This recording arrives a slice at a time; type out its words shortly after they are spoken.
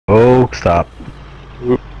smoke, stop.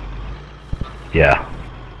 Yeah.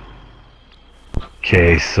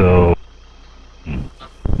 Okay, so...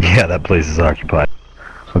 Yeah, that place is occupied.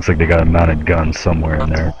 Looks like they got a mounted gun somewhere in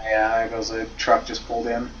there. Yeah, there goes a truck just pulled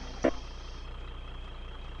in.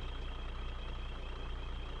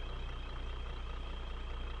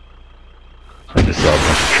 I just saw a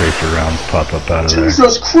bunch of tracer rounds pop up out of there.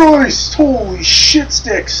 Jesus Christ! Holy shit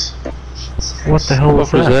sticks! What the hell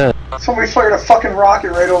was that? Somebody fired a fucking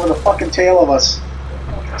rocket right over the fucking tail of us.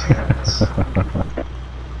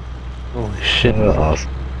 Holy shit. Awesome.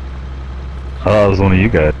 Oh, that was one of you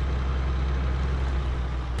guys.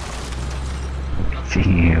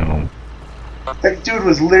 Damn. That dude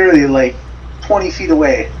was literally like 20 feet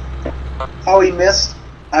away. How he missed,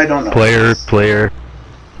 I don't know. Player.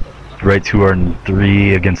 Right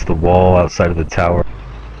 203 against the wall outside of the tower.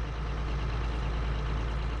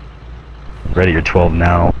 Ready, you're 12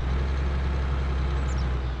 now.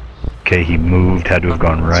 Okay, he moved, had to have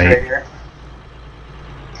gone Right right. here.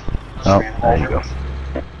 Oh, there you go.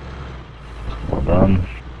 Well done.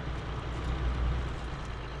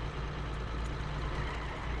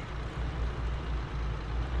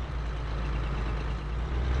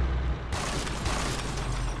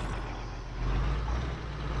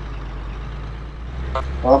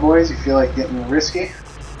 Well, boys, you feel like getting risky?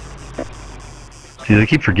 See, they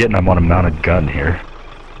keep forgetting I'm on a mounted gun here.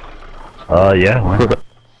 Yeah, why not?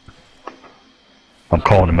 I'm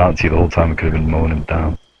calling him out, see, the whole time I could have been mowing him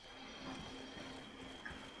down.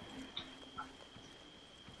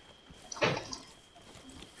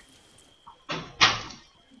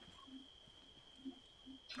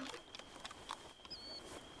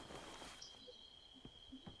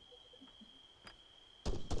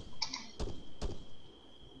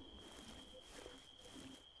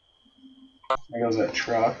 There goes that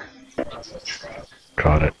truck.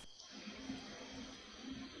 Caught it.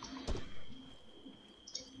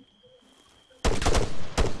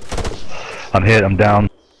 I'm hit, I'm down.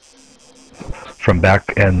 From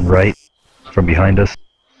back and right, from behind us.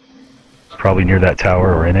 Probably near that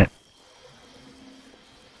tower or in it.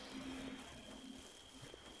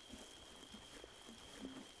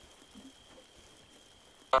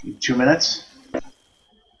 $2 minutes.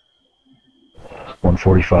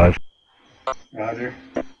 145. Roger.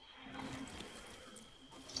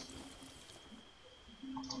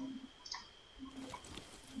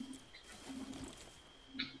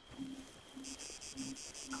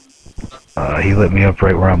 He lit me up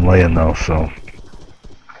right where I'm laying though, so...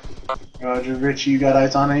 Roger, Richie, you got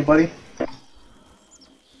eyes on anybody?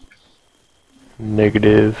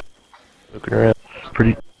 Negative. Looking around.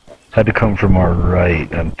 Pretty... Had to come from our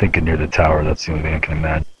right. I'm thinking near the tower, that's the only thing I can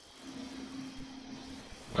imagine.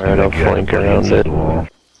 Alright, I'll flank around it. The wall.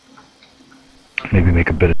 Maybe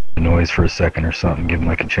make a bit of noise for a second or something, give him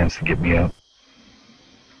like a chance to get me out.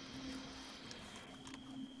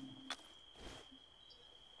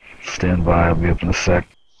 Stand by, I'll be up in a sec.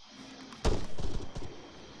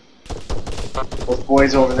 Those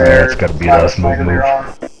boys over there. That's gotta be us,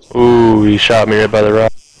 move. Ooh, he shot me right by the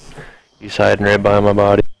rock. He's hiding right by my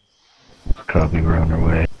body. Copy, we're on our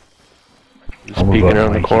way. He's peeking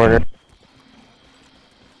around the corner.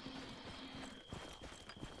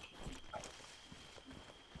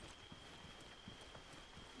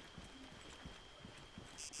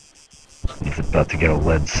 He's about to get a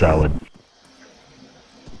lead salad.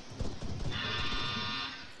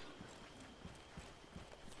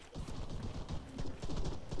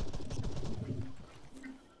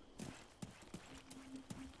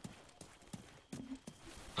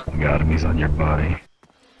 Got him, he's on your body.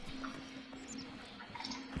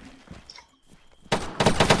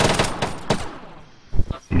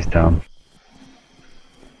 He's down.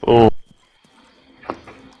 Oh.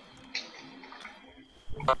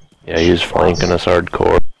 Yeah, he's flanking us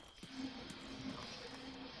hardcore.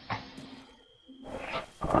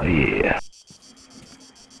 Oh yeah.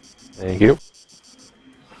 Thank you.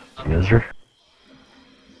 Yes, sir.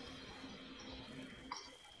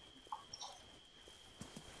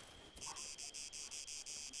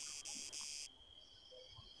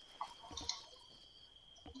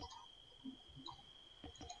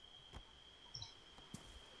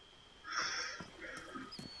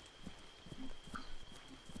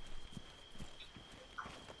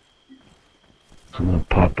 I'm gonna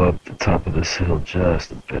pop up the top of this hill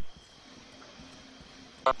just a bit.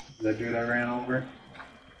 That dude I ran over?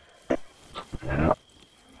 Yeah.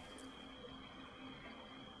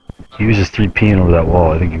 He was just 3P'ing over that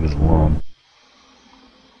wall. I think he was alone.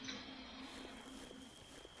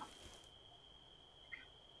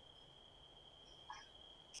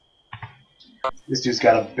 This dude's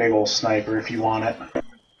got a big old sniper if you want it.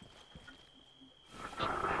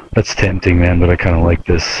 That's tempting, man, but I kind of like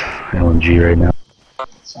this LMG right now.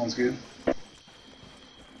 Sounds good.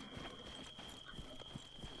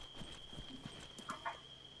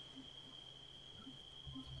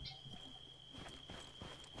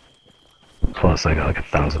 Plus, I got like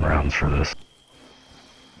 1,000 rounds for this.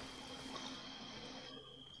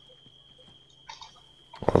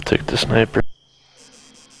 I'll take the sniper.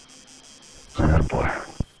 Oh boy.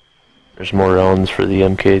 There's more rounds for the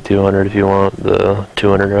MK200 if you want the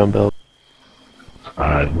 200 round belt.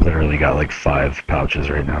 I've literally got like 5 pouches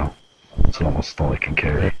right now. It's almost all I can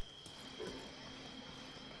carry.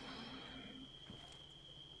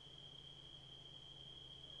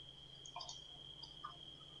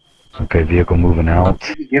 Okay, vehicle moving out.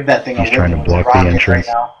 Give that thing He's a trying to lick. block It's the rocking entrance.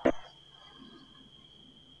 Right now.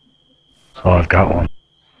 Oh, I've got one.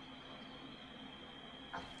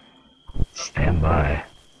 Stand by.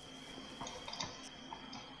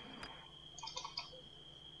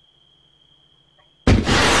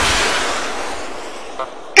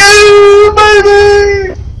 Go,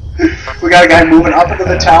 baby! We got a guy moving up into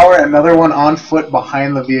the tower, and another one on foot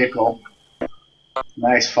behind the vehicle.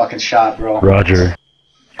 Nice fucking shot, bro. Roger.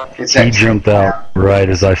 It's He that jumped trick, out right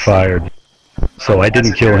as I fired. So I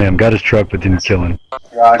didn't kill him. Got his truck, but didn't kill him.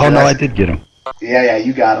 Roger, Oh no, I that's- did get him. Yeah,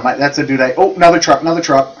 you got him. That's a dude. Oh, another truck, another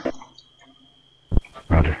truck.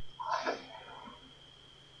 Roger.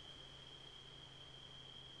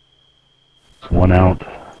 One out.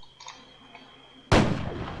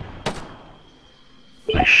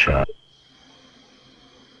 Nice shot.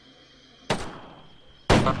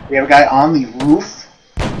 We have a guy on the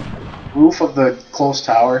roof of the close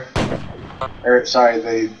tower. Or sorry,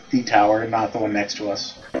 the tower, not the one next to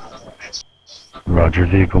us. Roger,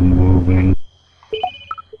 vehicle moving.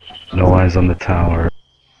 No eyes on the tower.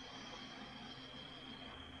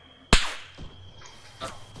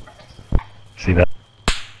 See that?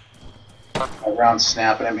 A round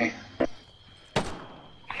snapping at me.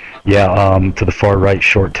 Yeah, to the far right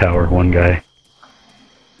short tower, one guy.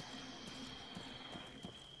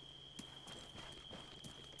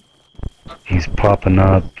 He's popping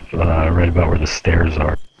up right about where the stairs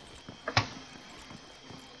are.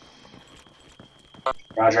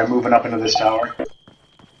 Roger, I'm moving up into this tower.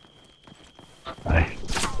 Aye.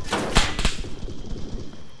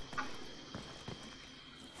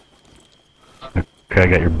 Okay, I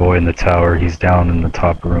got your boy in the tower. He's down in the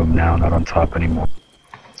top room now, not on top anymore.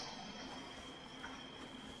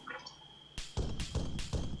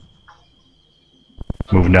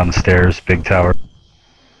 Moving down the stairs, big tower.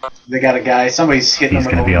 They got a guy. Somebody's hitting He's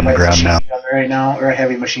him gonna with be a on the light ground now. machine gun right now, or a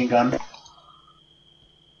heavy machine gun.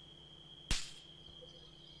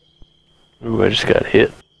 Ooh, I just got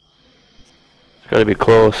hit. It's gotta be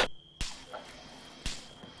close.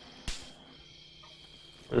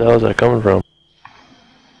 Where the hell is that coming from?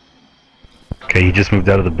 Okay, he just moved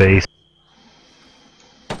out of the base.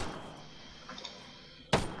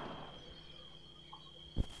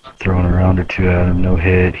 Throwing a round or two at him, no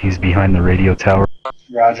hit. He's behind the radio tower.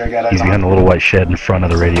 Roger, I got He's it. behind the little white shed in front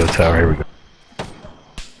of the radio tower. Here we go.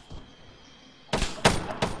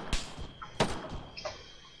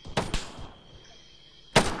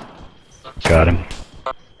 Got him.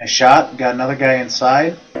 A shot. Got another guy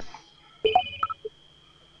inside.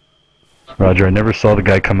 Roger, I never saw the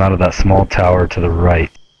guy come out of that small tower to the right.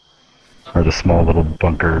 Or the small little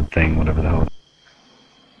bunker thing, whatever the hell.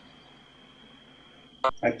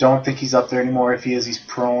 I don't think he's up there anymore. If he is, he's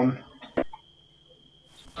prone.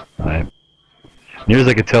 Alright. Near as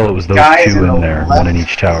I could tell, it was those Guy is two in in the there, left. one in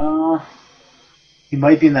each tower. He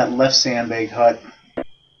might be in that left sandbag hut.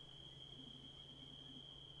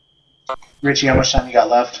 Richie, how much time you got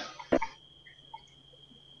left?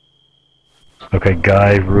 Okay,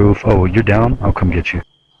 guy, roof. Oh, you're down? I'll come get you.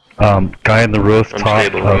 Guy in the roof, top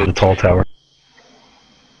Unstable of road. the tall tower.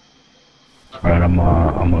 Alright, I'm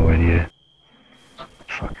on my way to you.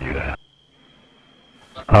 Fuck you, that.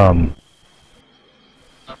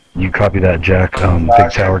 You copy that, Jack.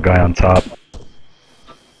 Big tower guy on top.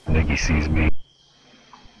 I think he sees me.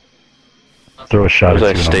 Throw a shot It was at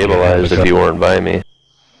like you and I'll get stabilized back if up. you weren't by me.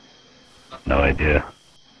 No idea.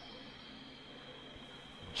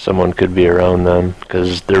 Someone could be around them,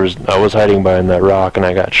 because I was hiding behind that rock and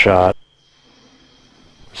I got shot.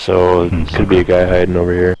 So it could be a guy hiding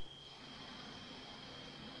over here.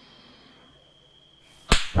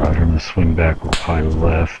 Roger, I'm gonna swing back high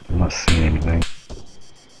left. I'm not seeing anything.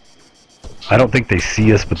 I don't think they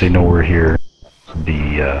see us, but they know we're here.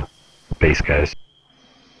 The base guys.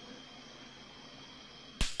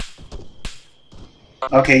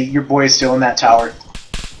 Okay, your boy is still in that tower.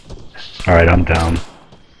 Alright, I'm down.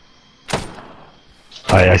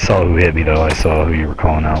 I saw who hit me though. I saw who you were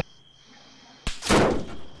calling out.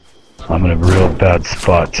 I'm in a real bad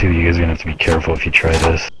spot too. You guys are gonna have to be careful if you try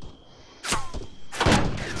this.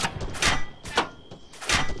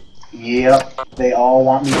 Yep, they all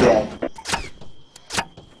want me dead.